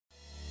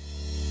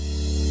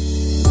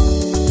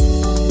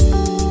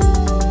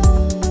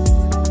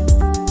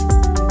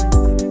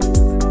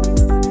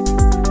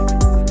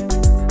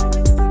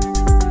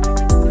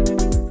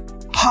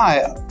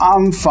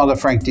I'm Father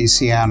Frank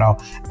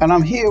DiCiano, and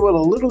I'm here with a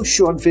little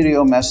short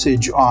video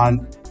message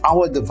on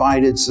our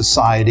divided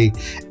society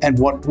and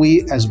what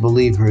we as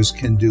believers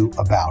can do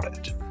about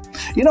it.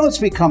 You know, it's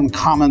become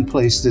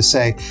commonplace to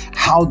say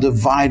how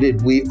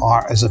divided we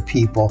are as a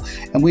people,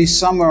 and we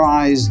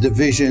summarize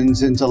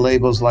divisions into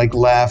labels like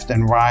left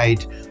and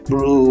right,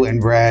 blue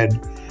and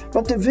red.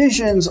 But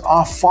divisions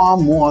are far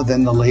more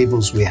than the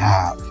labels we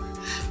have.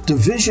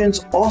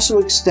 Divisions also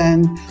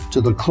extend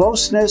to the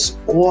closeness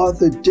or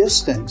the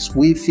distance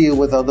we feel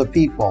with other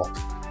people.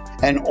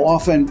 And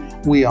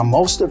often we are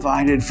most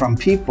divided from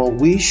people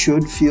we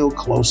should feel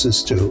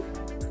closest to.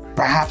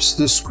 Perhaps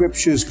the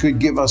scriptures could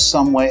give us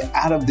some way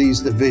out of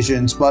these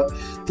divisions, but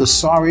the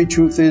sorry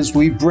truth is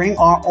we bring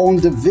our own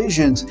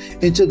divisions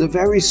into the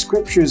very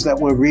scriptures that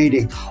we're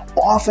reading,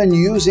 often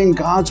using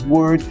God's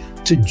word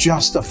to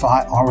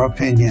justify our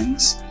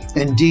opinions.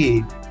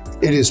 Indeed,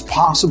 it is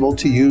possible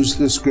to use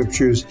the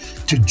scriptures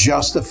to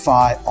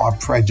justify our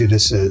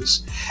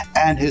prejudices.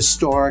 And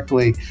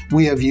historically,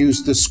 we have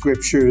used the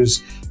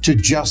scriptures to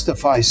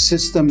justify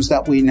systems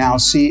that we now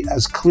see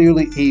as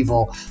clearly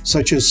evil,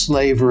 such as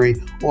slavery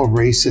or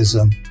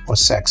racism or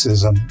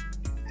sexism.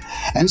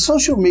 And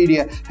social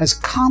media has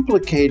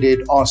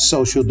complicated our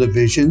social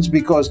divisions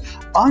because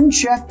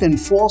unchecked and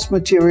false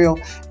material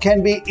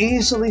can be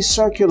easily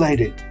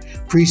circulated,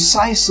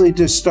 precisely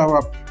to stir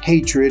up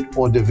hatred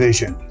or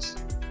divisions.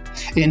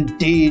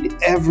 Indeed,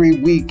 every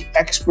week,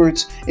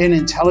 experts in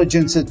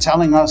intelligence are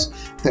telling us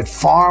that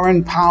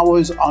foreign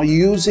powers are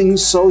using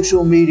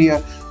social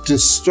media to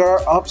stir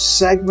up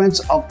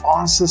segments of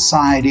our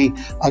society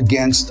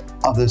against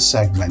other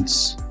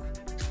segments.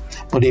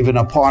 But even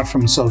apart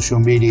from social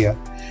media,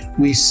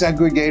 we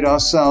segregate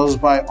ourselves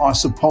by our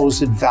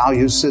supposed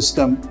value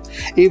system,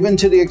 even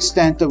to the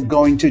extent of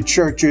going to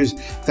churches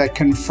that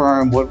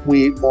confirm what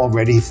we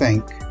already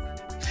think.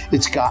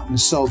 It's gotten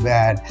so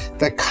bad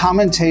that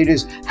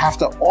commentators have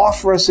to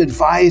offer us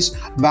advice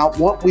about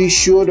what we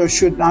should or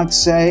should not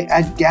say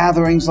at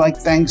gatherings like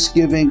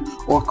Thanksgiving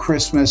or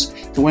Christmas,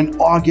 when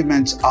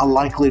arguments are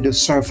likely to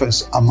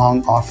surface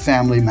among our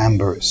family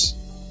members.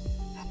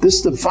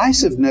 This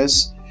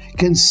divisiveness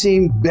can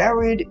seem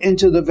buried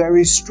into the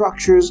very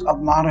structures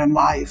of modern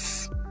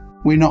life.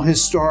 We know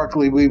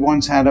historically we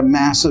once had a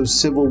massive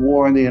civil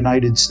war in the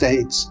United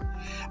States.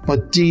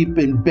 But deep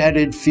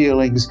embedded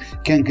feelings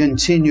can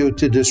continue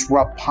to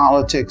disrupt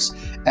politics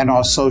and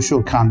our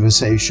social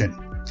conversation.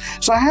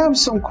 So I have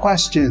some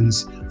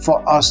questions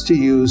for us to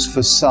use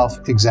for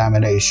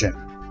self-examination.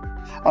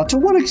 To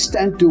what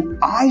extent do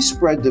I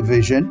spread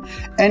division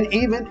and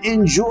even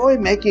enjoy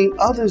making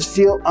others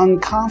feel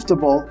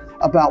uncomfortable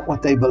about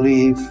what they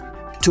believe?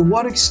 To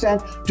what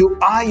extent do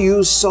I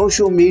use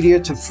social media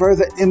to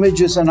further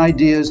images and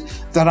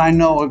ideas that I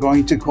know are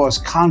going to cause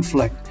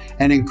conflict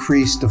and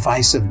increase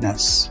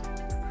divisiveness?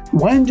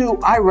 When do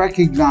I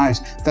recognize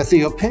that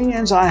the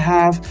opinions I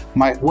have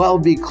might well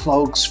be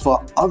cloaks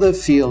for other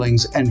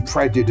feelings and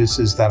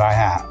prejudices that I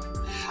have?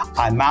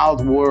 I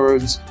mouth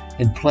words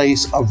in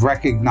place of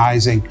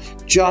recognizing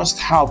just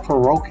how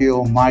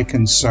parochial my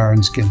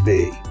concerns can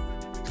be.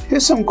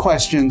 Here's some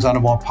questions on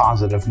a more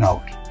positive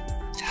note.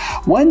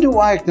 When do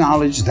I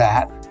acknowledge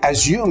that,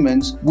 as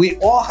humans, we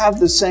all have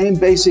the same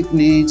basic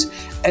needs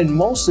and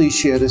mostly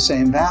share the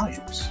same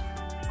values?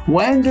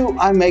 When do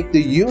I make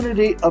the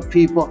unity of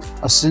people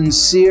a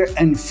sincere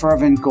and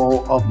fervent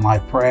goal of my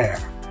prayer?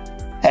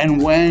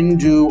 And when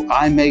do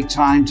I make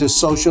time to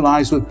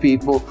socialize with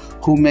people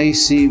who may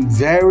seem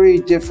very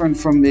different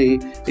from me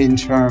in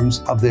terms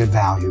of their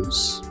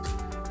values?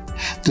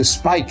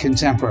 Despite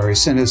contemporary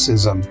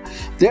cynicism,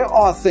 there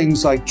are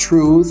things like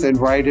truth and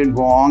right and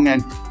wrong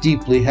and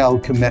deeply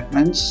held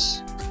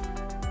commitments.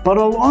 But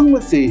along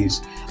with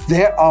these,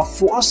 there are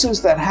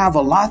forces that have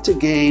a lot to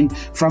gain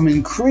from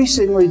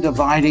increasingly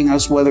dividing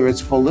us, whether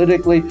it's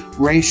politically,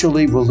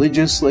 racially,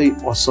 religiously,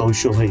 or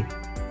socially.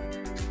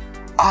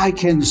 I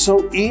can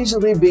so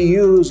easily be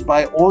used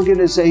by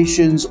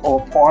organizations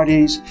or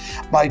parties,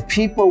 by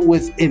people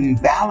with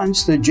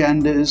imbalanced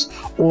agendas,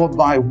 or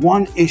by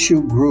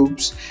one-issue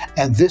groups,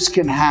 and this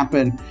can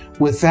happen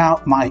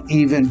without my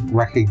even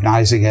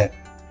recognizing it.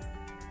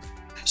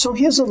 So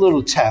here's a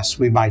little test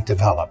we might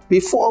develop.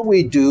 Before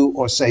we do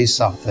or say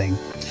something,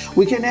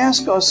 we can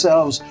ask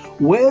ourselves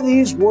where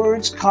these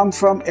words come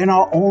from in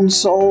our own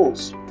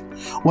souls,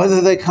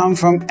 whether they come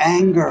from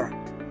anger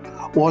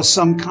or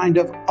some kind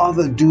of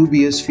other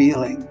dubious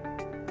feeling.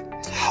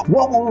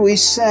 What will we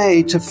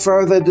say to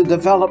further the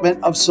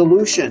development of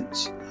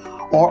solutions?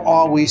 Or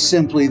are we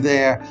simply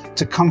there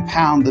to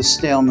compound the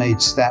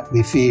stalemates that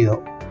we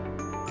feel?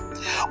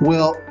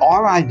 Will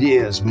our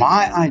ideas,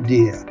 my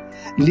idea,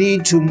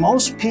 lead to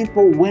most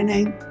people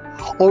winning?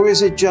 Or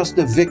is it just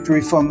a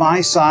victory for my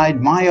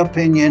side, my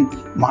opinion,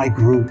 my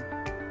group?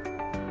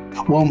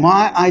 Will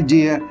my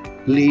idea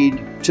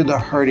lead to the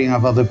hurting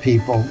of other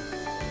people?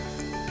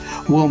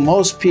 Will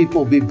most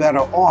people be better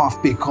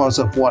off because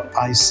of what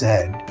I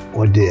said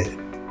or did?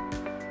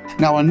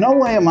 Now, in no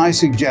way am I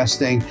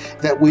suggesting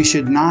that we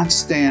should not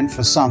stand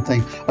for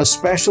something,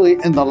 especially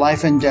in the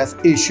life and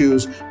death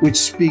issues which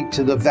speak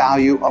to the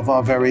value of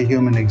our very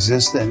human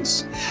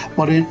existence.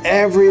 But in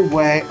every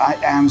way, I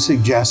am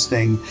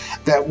suggesting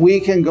that we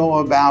can go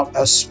about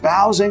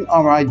espousing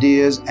our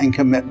ideas and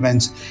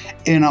commitments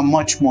in a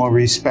much more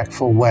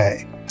respectful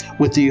way,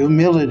 with the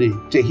humility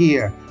to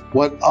hear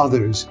what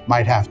others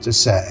might have to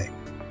say.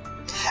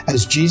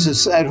 As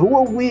Jesus said, who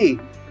are we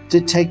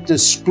to take the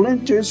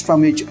splinters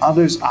from each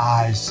other's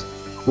eyes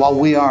while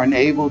we are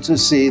unable to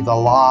see the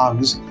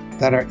logs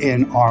that are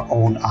in our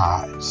own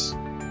eyes?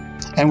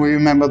 And we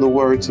remember the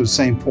words of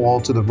St.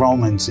 Paul to the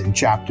Romans in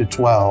chapter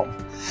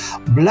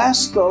 12.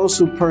 Bless those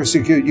who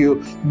persecute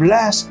you.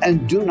 Bless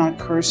and do not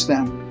curse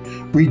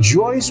them.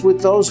 Rejoice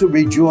with those who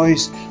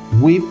rejoice.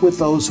 Weep with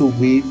those who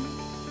weep.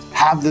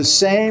 Have the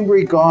same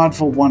regard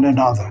for one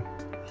another.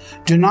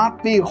 Do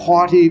not be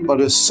haughty,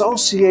 but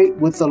associate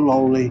with the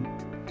lowly.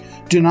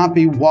 Do not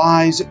be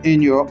wise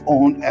in your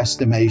own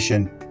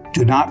estimation.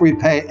 Do not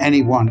repay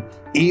anyone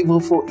evil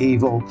for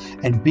evil,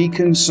 and be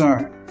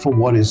concerned for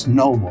what is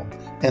noble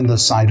in the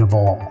sight of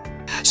all.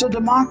 So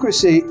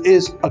democracy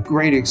is a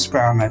great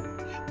experiment,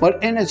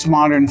 but in its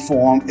modern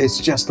form, it's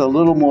just a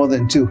little more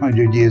than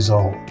 200 years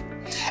old.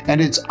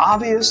 And it's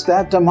obvious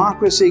that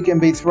democracy can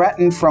be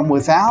threatened from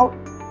without,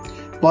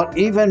 but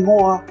even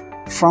more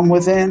from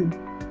within.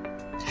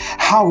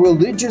 How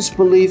religious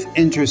belief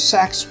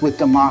intersects with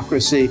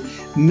democracy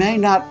may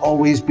not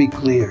always be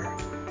clear,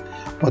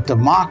 but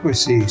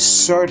democracy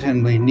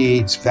certainly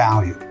needs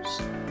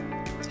values.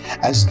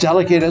 As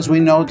delicate as we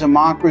know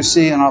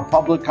democracy and our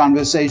public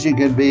conversation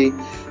can be,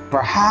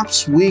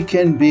 perhaps we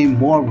can be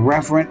more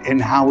reverent in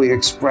how we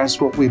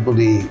express what we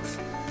believe.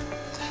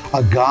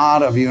 A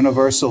God of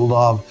universal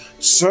love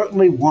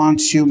certainly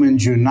wants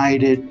humans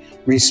united,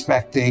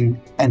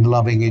 respecting, and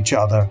loving each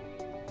other.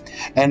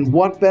 And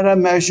what better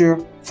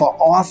measure for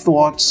our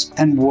thoughts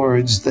and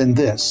words than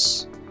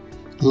this?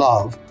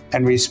 Love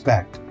and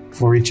respect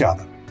for each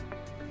other.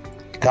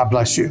 God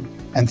bless you,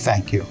 and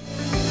thank you.